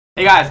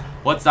Hey guys,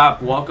 what's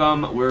up?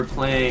 Welcome. We're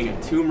playing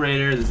Tomb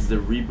Raider. This is the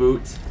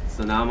reboot.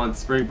 So now I'm on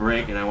spring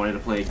break and I wanted to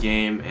play a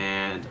game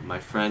and my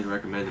friend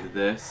recommended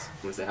this.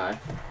 You wanna say hi?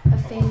 A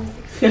famous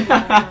explorer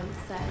once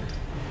said,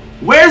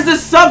 where's the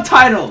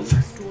subtitles?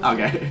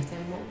 Okay.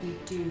 what we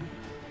do,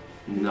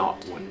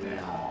 Not what they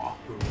are.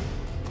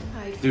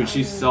 I Dude,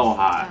 she's finally so set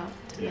hot.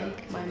 out to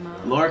make my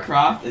mark. Lara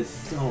Croft is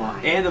so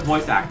hot. And the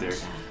voice actor.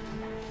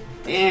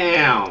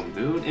 Damn,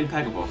 dude.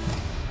 Impeccable.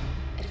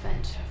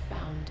 Adventure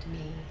found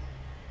me.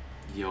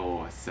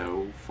 You're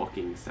so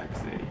fucking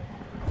sexy.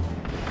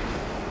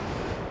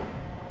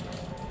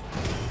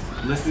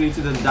 Listening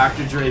to the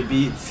Dr. Dre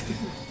beats.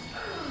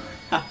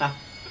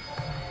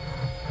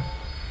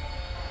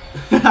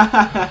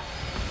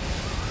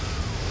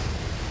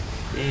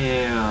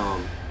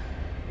 Damn.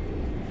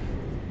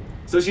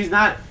 So she's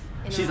not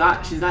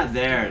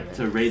there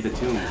to raid the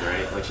tombs,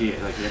 right? Like she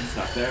gets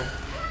stuck there?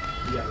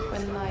 Yeah.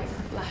 When life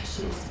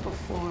flashes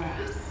before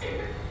us,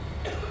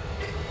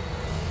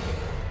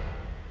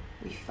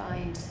 we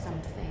find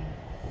something.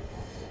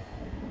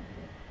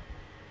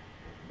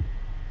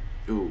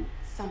 Ooh.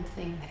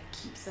 Something that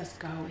keeps us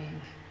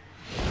going.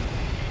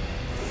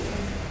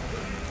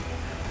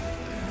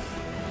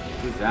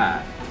 Who's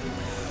that?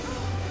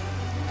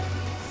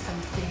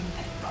 Something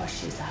that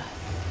pushes us.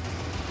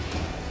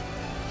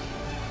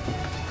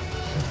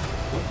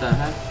 What the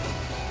heck?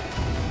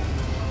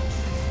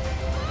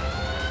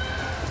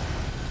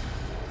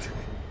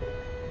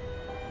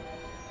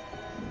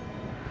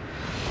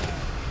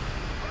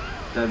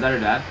 Is that her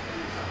dad?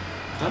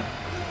 Huh?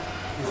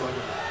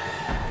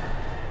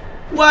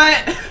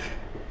 What?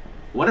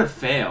 What a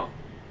fail.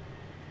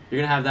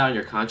 You're gonna have that on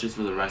your conscience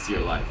for the rest of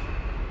your life.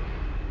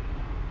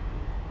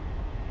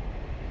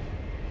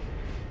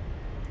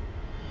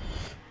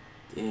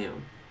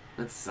 Damn.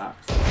 That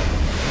sucks.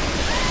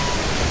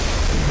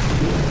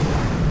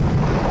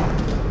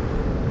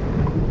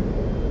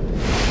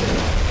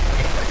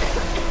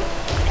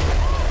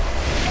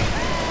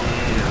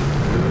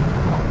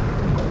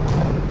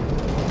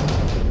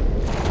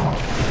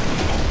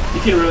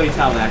 You can really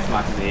tell the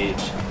Xbox's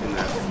age in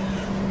this.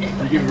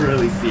 You can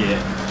really see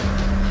it.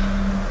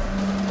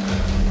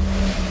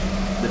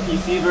 The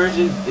PC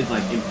version is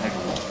like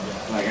impeccable.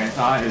 Like I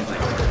saw it, it's like,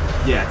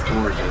 yeah, it's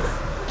gorgeous.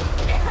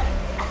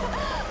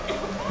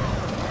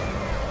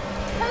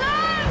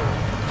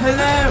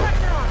 Hello!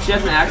 She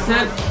has an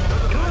accent?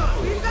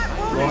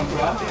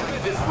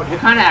 What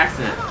kind of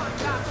accent?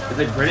 Is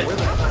it British?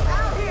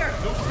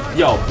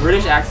 Yo,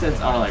 British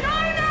accents are like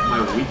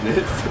my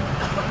weakness.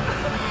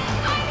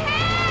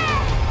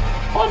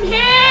 I'm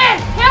here!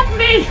 Help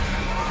me!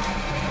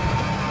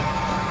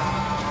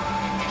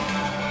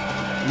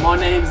 My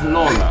name's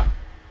Lara.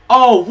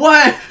 Oh,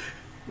 what?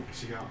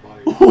 She got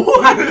bodied.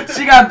 What?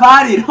 She got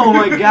bodied! Oh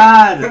my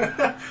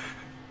god!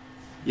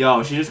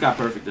 Yo, she just got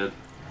perfected.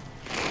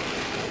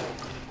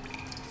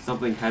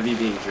 Something heavy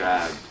being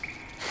dragged.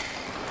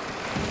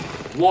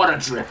 Water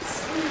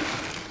drips.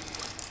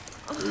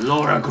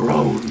 Lara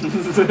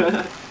groans.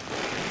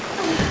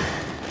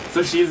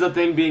 So she's the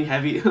thing being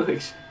heavy.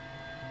 Like,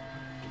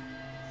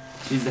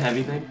 she's the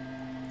heavy thing?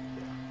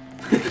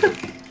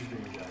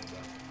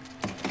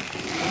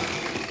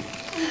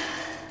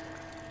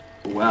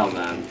 Well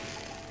then.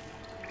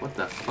 What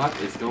the fuck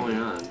is going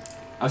on?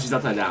 Oh, she's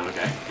upside down,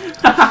 okay.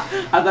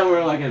 I thought we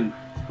were like in,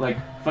 like,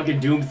 fucking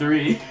Doom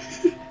 3.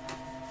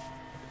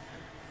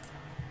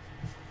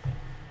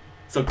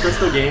 So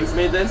Crystal Games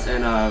made this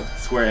and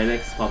Square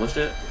Enix published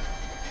it.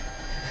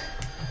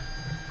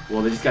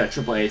 Well, they just got a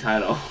AAA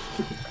title.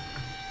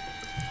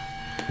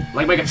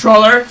 Like my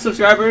controller,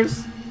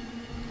 subscribers?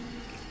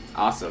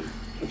 Awesome.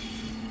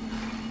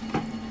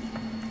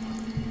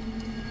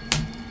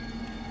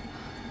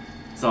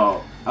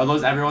 So, are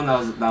those everyone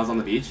that was on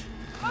the beach?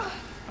 Oh,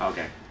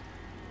 okay.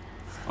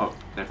 Oh,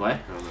 can I play? I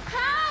don't know.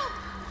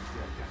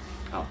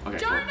 Oh, okay.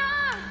 Jonah!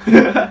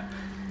 Cool.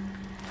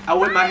 I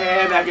whip my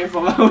hair back and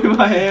forth. I whip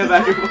my hair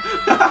back and forth.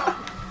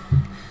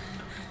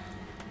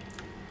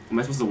 Am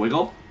I supposed to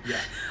wiggle?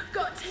 Yeah.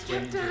 Got to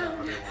get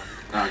down.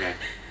 Okay.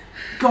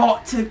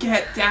 Got to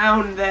get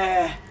down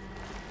there.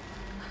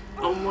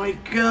 Oh my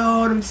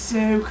god, I'm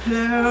so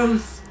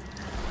close.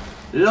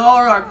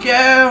 Lara,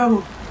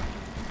 go!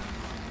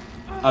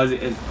 Oh,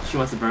 she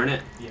wants to burn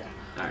it? Yeah.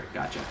 Alright,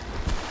 gotcha.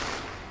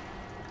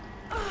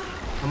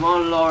 Come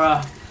on,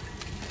 Lara.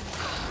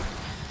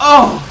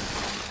 Oh!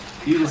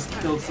 You just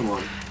killed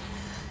someone.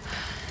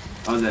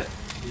 Oh, is it?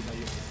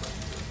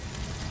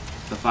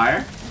 The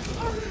fire?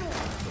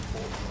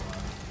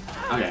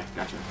 Okay,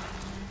 gotcha.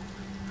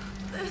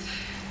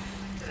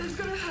 It's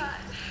gonna hurt.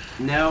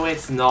 No,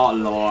 it's not,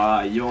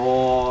 Lara.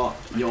 You're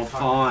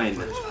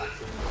fine.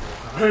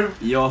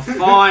 You're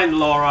fine,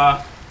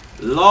 Lara.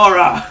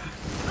 Lara!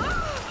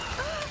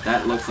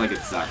 That looks like it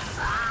sucks.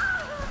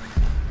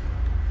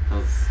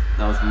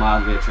 That was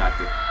mildly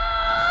attractive.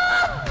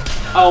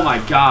 Oh my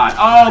god!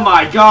 Oh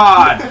my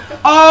god!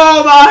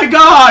 Oh my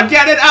god!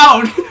 Get it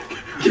out!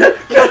 Get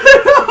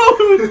it out!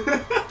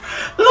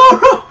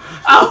 Lara!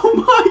 Oh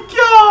my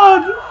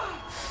god!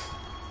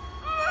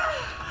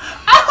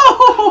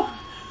 Ow!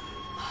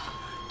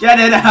 Get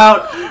it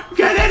out!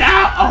 Get it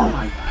out! Oh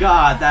my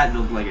god, that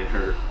looked like it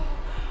hurt.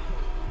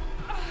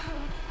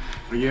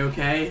 Are you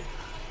okay?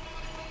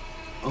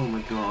 Oh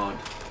my god.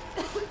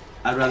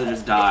 I'd rather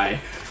just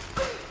die.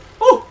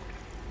 Oh!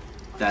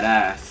 That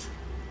ass.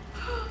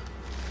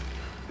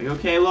 Are you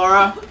okay,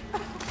 Laura?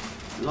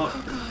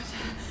 Oh god.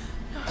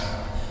 No.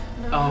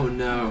 No. Oh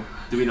no.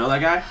 Do we know that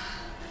guy?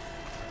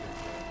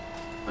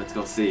 Let's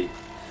go see.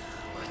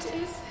 What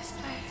is this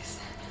place?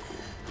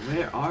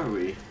 Where are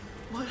we?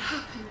 What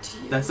happened to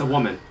you? That's a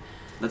woman.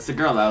 That's the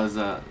girl that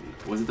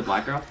was it the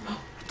black girl? A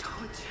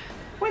torch.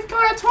 We've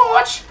got a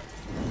torch!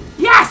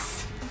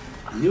 Yes!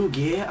 New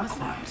gear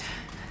acquired.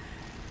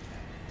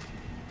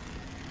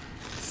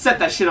 Set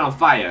that shit on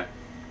fire.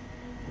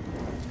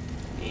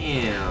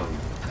 Damn.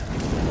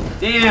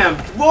 Damn.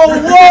 Whoa,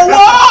 whoa,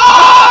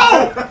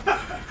 whoa!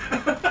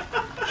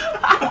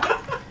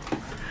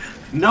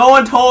 No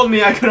one told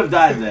me I could have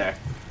died there.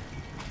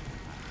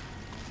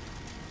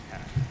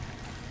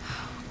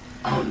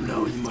 Oh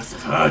no, you must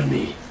have heard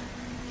me.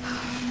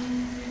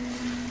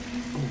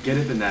 Oh, get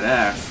it in that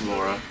ass,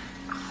 Laura.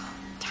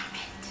 Damn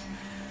it.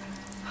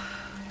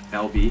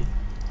 LB.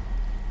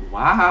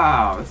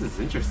 Wow, this is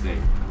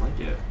interesting. I like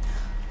it.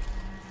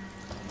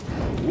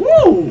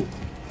 Woo!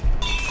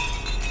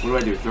 What do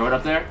I do? Throw it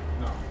up there?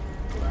 No.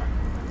 Go back.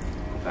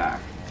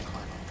 Back.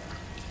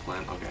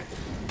 Climb. Okay.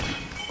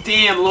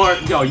 Damn, Laura.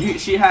 Yo,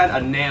 she had a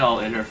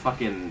nail in her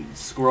fucking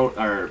scrot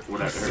or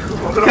whatever.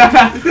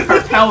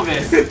 Her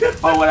pelvis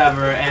or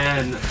whatever,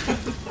 and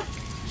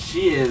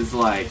she is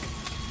like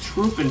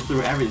trooping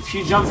through everything.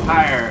 She jumps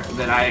higher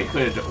than I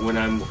could when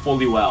I'm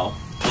fully well.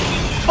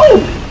 Oh!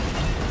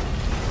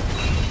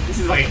 This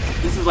is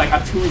like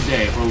a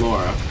Tuesday for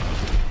Laura.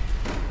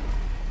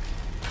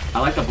 I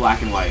like the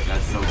black and white.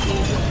 That's so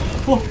cool.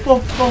 Oh,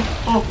 oh, oh,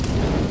 oh.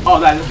 Oh,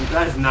 that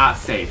is not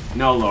safe.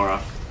 No, Laura.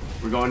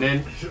 We're going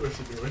in.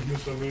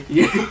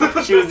 Yeah,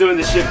 she was doing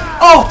the shit.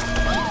 Oh!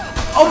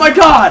 Oh my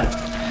god!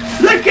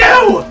 Let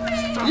go!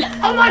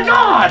 Oh my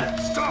god!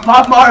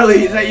 Bob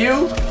Marley, is that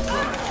you?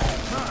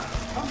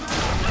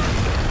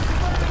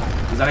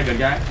 Is that a good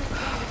guy?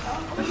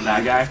 That's a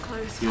bad guy?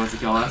 He wants to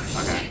kill us?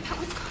 Okay.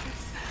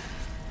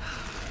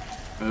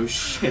 Oh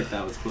shit,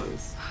 that was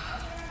close.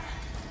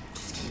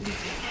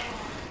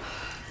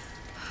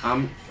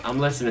 I'm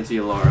listening to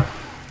you, Laura.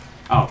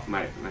 Oh, am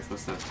I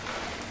supposed to?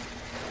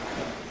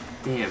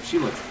 Damn, she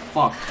looks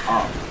fucked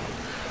up.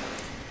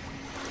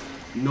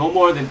 No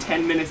more than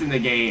 10 minutes in the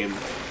game,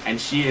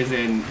 and she is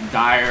in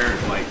dire,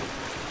 like,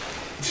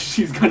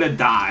 she's gonna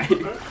die.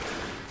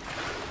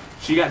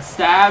 She got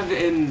stabbed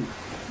in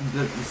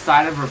the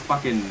side of her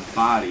fucking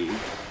body.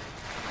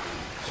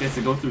 She has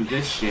to go through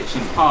this shit.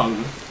 She's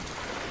hung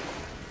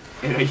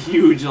in a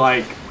huge,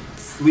 like,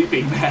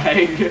 sleeping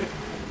bag.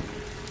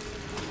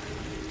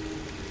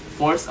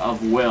 Force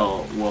of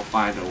will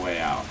find a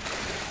way out.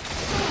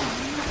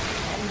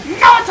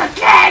 Not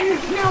again!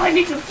 Now I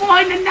need to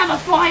find another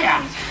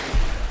fire! I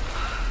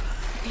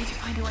need to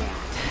find a way out.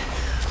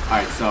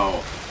 Alright,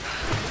 so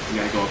we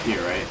gotta go up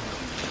here, right?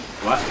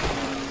 What?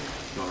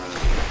 Go around.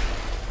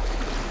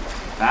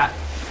 That?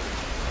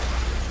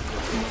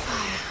 More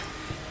fire.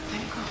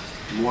 Thank God.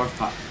 More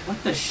fire.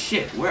 What the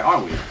shit? Where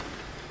are we?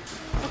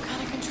 What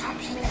kind of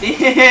contraption is this?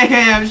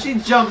 Damn, she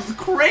jumps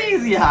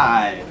crazy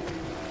high!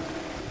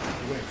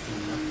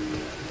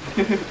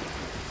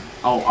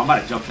 Oh, I'm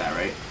about to jump that,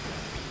 right?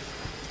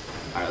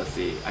 Alright, let's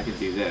see. I can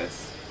do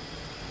this.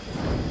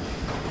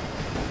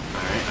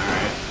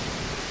 Alright.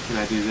 Can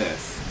I do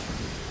this?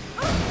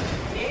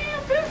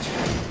 Damn, bitch!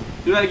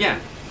 Do that again.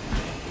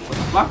 What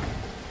the fuck?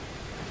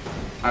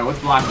 Alright, what's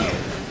blocking it?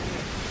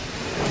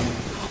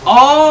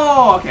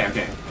 Oh, okay. You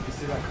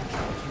see that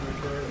contraption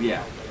right there?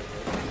 Yeah.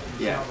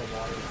 You Yeah. see how the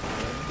water's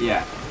there?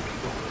 Yeah.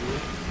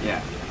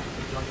 Yeah.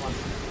 Jump on.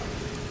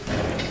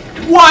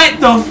 What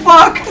the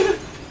fuck?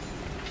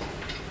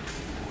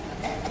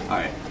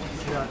 Alright.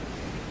 See that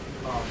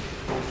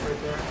post right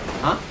there?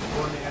 Huh?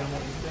 Go in the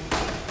animal instinct.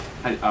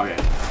 Okay.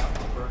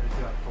 Burn into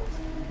that post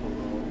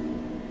below.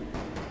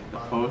 The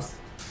post,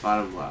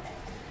 bottom left.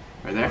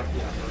 Right there?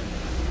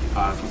 Yeah.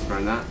 I'm supposed to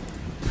burn that?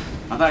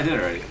 I thought I did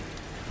already.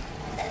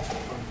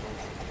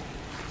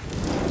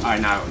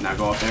 Alright, now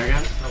go up there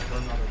again? No,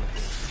 burn another way.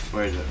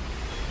 Where is it?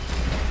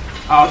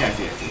 Oh, okay, I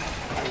see it.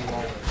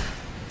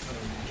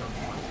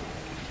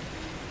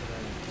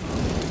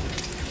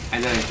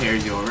 And then it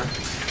carries you over?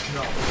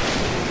 No.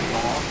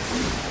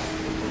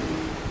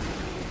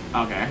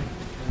 Okay.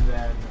 And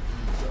then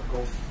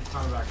go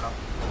climb back up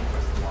and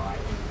press Y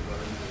and go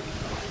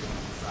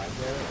inside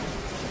there.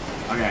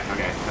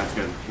 Okay, that's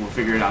good. We'll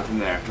figure it out from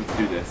there. Let's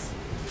do this.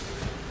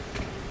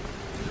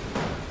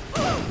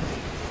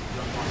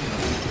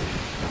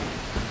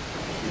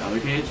 The other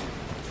cage?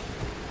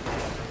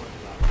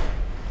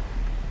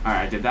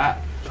 Alright, I did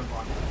that. Jump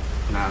on.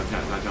 Now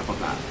jump up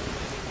that.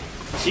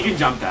 She can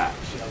jump that.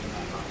 She doesn't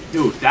have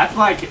Dude, that's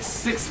like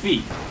 6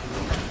 feet.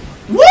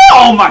 Whoa!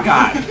 Oh my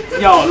god!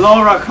 Yo,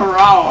 Lara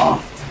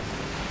Croft!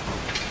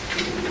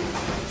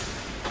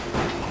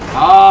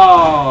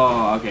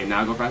 Oh, okay,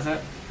 now go press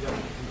it. Yeah, you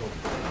can go.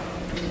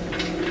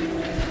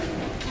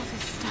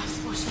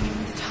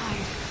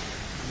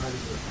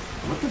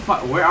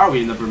 fuck? Where are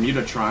we? In the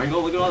Bermuda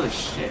Triangle? Look at all this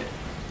shit.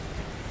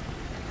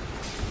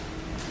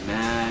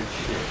 Mad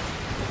shit.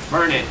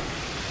 Burn it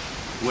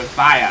with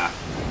fire.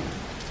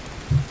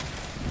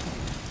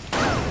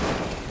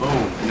 Boom.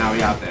 And now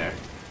we out there.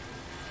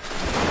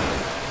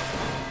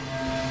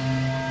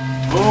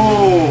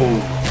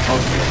 Boom. Oh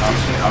shit. Oh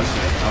shit. Oh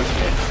shit. Oh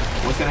shit.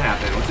 What's gonna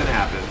happen? What's gonna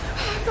happen?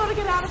 I've got to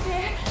get out of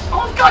here. Oh,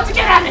 I've got to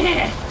get out of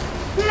here!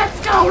 Let's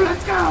go,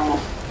 let's go!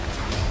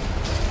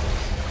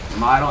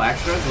 Model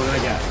extras? What did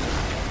I get?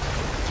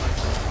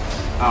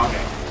 Oh,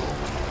 okay.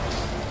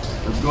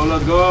 Let's go,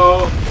 let's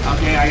go!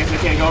 Okay, I guess I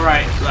can't go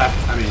right, left,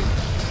 I mean.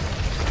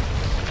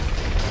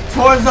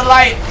 Towards the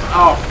light!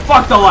 Oh,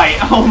 fuck the light!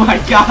 Oh my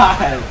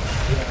god!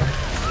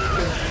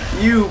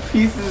 You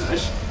pieces of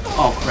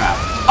oh crap.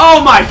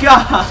 Oh my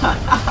god!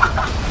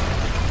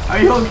 Are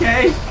you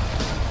okay?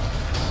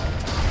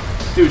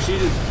 Dude,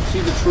 she's a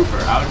trooper.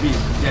 I would be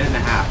dead in a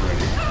half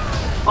already.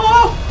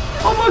 Oh!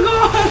 Oh my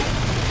god!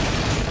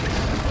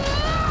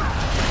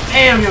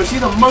 Damn, yo,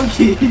 she's a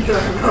monkey!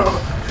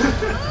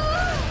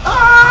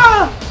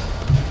 Ah!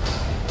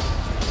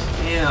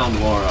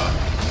 Damn, Laura.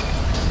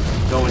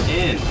 Going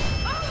in.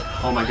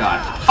 Oh my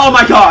god. Oh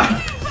my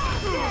god!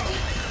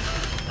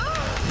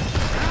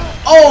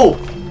 Oh!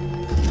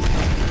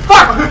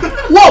 Fuck!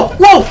 Whoa!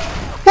 Whoa!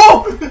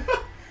 Whoa!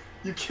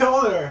 You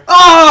killed her!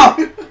 Ah!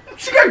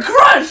 She got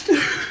crushed!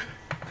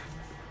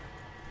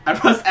 I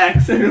pressed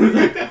X and it was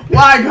like,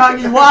 why,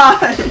 Kagi,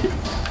 why?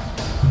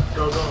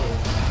 Go, go.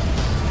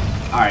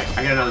 Alright,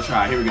 I got another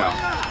try. Here we go.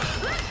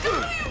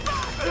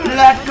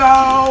 Let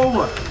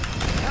go!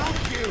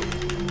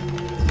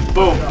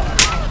 Boom.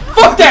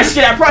 Fuck that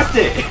shit! I pressed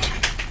it!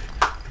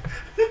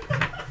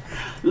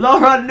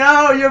 Laura,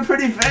 no! Your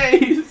pretty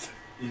face!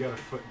 You got a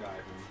foot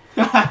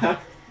dive.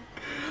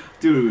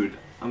 Dude,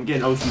 I'm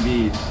getting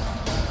OCB'd.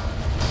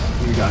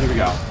 Here we go, here we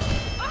go.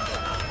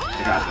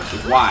 I got this.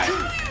 It's why.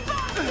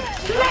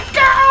 Let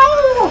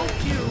go!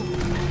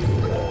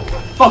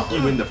 Fuck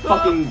you in the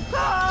fucking...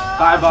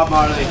 Bye, Bob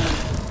Marley.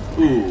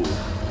 Ooh.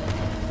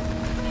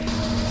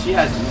 She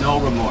has no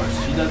remorse.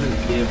 She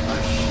doesn't give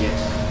a shit.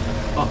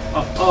 Oh,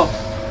 oh, oh.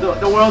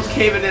 The world's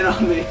caving in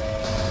on me.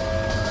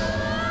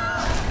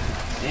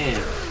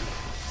 Damn.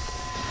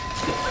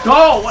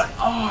 Go! What?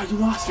 Oh, you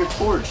lost your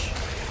torch.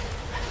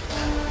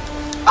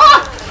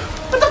 Ah!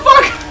 What the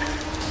fuck?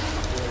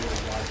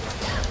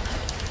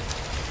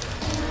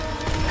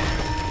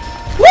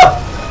 Woo!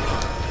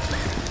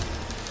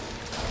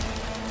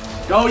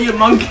 Go, you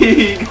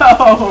monkey!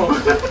 Go!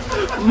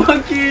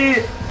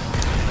 Monkey!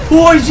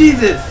 Boy,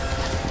 Jesus!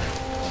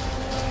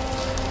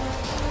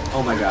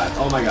 Oh my god,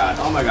 oh my god,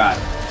 oh my god.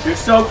 You're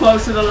so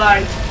close to the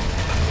light!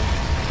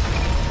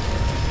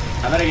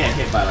 I better get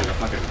hit by like a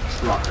fucking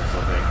truck or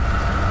something.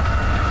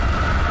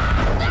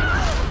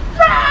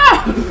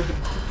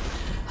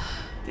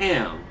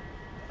 Damn.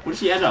 Where did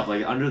she end up?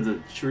 Like under the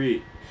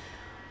tree?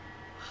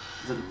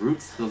 Is that the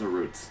roots? Those are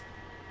roots.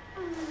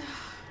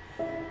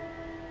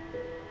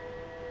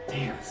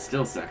 Damn,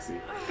 still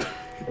sexy.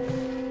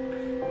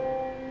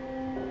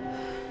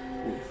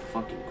 Oh,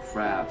 fucking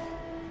crap.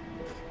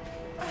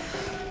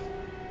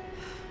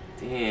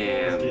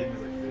 Damn.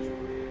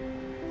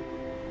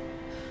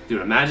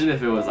 Dude, imagine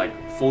if it was like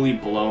fully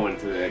blown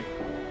to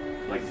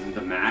like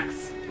the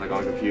max, like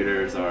on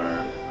computers or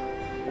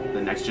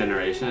the next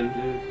generation,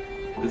 dude.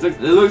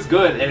 It looks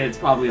good, and it's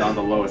probably on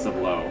the lowest of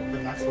low. The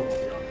next one will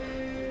be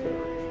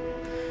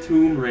on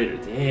Tomb Raider.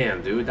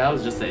 Damn, dude, that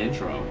was just the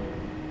intro.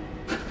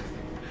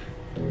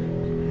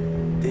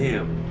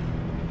 Damn.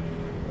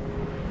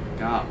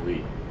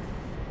 Golly.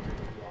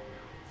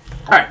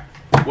 Alright,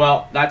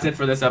 well, that's it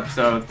for this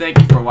episode. Thank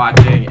you for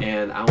watching,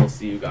 and I will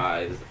see you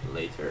guys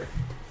later.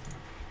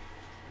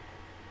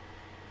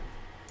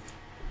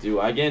 Do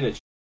I get in a